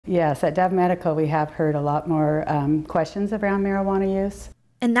Yes, at Dove Medical we have heard a lot more questions around marijuana use.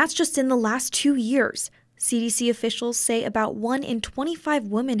 And that's just in the last 2 years. CDC officials say about 1 in 25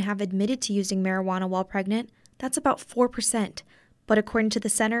 women have admitted to using marijuana while pregnant. That's about 4%. But according to the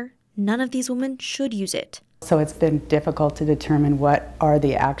center, none of these women should use it. So it's been difficult to determine what are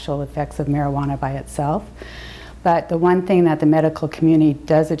the actual effects of marijuana by itself. But the one thing that the medical community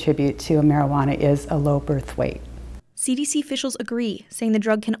does attribute to marijuana is a low birth weight. CDC officials agree, saying the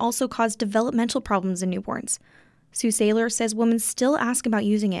drug can also cause developmental problems in newborns. Sue Saylor says women still ask about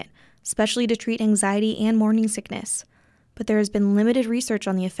using it, especially to treat anxiety and morning sickness. But there has been limited research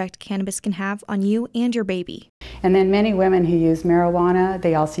on the effect cannabis can have on you and your baby. And then many women who use marijuana,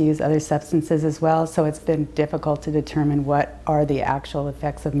 they also use other substances as well, so it's been difficult to determine what are the actual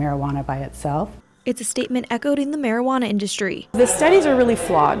effects of marijuana by itself. It's a statement echoed in the marijuana industry. The studies are really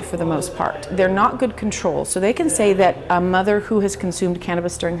flawed for the most part. They're not good control. So they can say that a mother who has consumed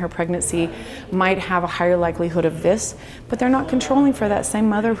cannabis during her pregnancy might have a higher likelihood of this, but they're not controlling for that same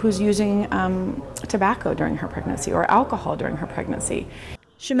mother who's using tobacco during her pregnancy or alcohol during her pregnancy.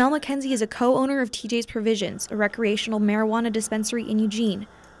 Shamel McKenzie is a co-owner of TJ's Provisions, a recreational marijuana dispensary in Eugene.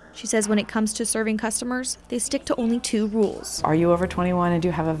 She says when it comes to serving customers, they stick to only 2 rules. Are you over 21 and do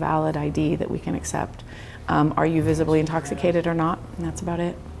you have a valid ID that we can accept? Are you visibly intoxicated or not? And that's about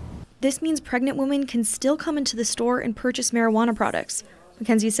it. This means pregnant women can still come into the store and purchase marijuana products.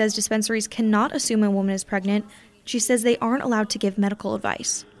 McKenzie says dispensaries cannot assume a woman is pregnant. She says they aren't allowed to give medical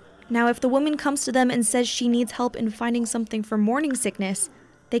advice. Now, if the woman comes to them and says she needs help in finding something for morning sickness,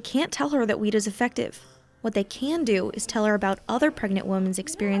 they can't tell her that weed is effective. What they can do is tell her about other pregnant women's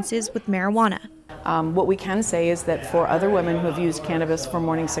experiences with marijuana. What we can say is that for other women who have used cannabis for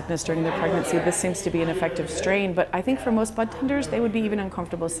morning sickness during their pregnancy, this seems to be an effective strain, but I think for most bud tenders, they would be even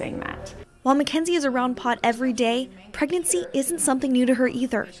uncomfortable saying that. While Mackenzie is around pot every day, pregnancy isn't something new to her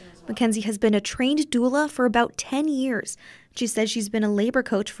either. Mackenzie has been a trained doula for about 10 years. She says she's been a labor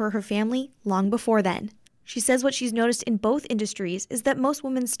coach for her family long before then. She says what she's noticed in both industries is that most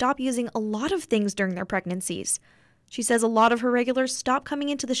women stop using a lot of things during their pregnancies. She says a lot of her regulars stop coming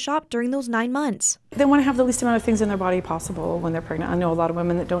into the shop during those 9 months. They want to have the least amount of things in their body possible when they're pregnant. I know a lot of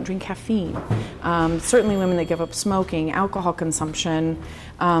women that don't drink caffeine. Certainly women that give up smoking, alcohol consumption,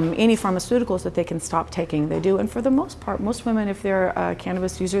 any pharmaceuticals that they can stop taking, they do. And for the most part, most women, if they're a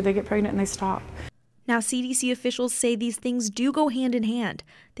cannabis user, they get pregnant and they stop. Now, CDC officials say these things do go hand in hand.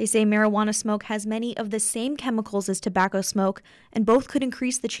 They say marijuana smoke has many of the same chemicals as tobacco smoke, and both could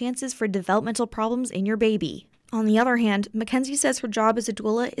increase the chances for developmental problems in your baby. On the other hand, Mackenzie says her job as a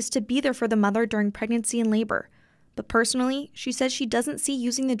doula is to be there for the mother during pregnancy and labor. But personally, she says she doesn't see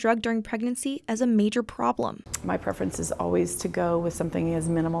using the drug during pregnancy as a major problem. My preference is always to go with something as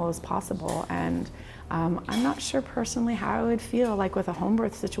minimal as possible, and I'm not sure personally how I would feel like with a home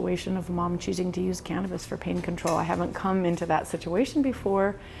birth situation of a mom choosing to use cannabis for pain control. I haven't come into that situation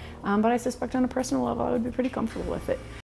before, but I suspect on a personal level I would be pretty comfortable with it.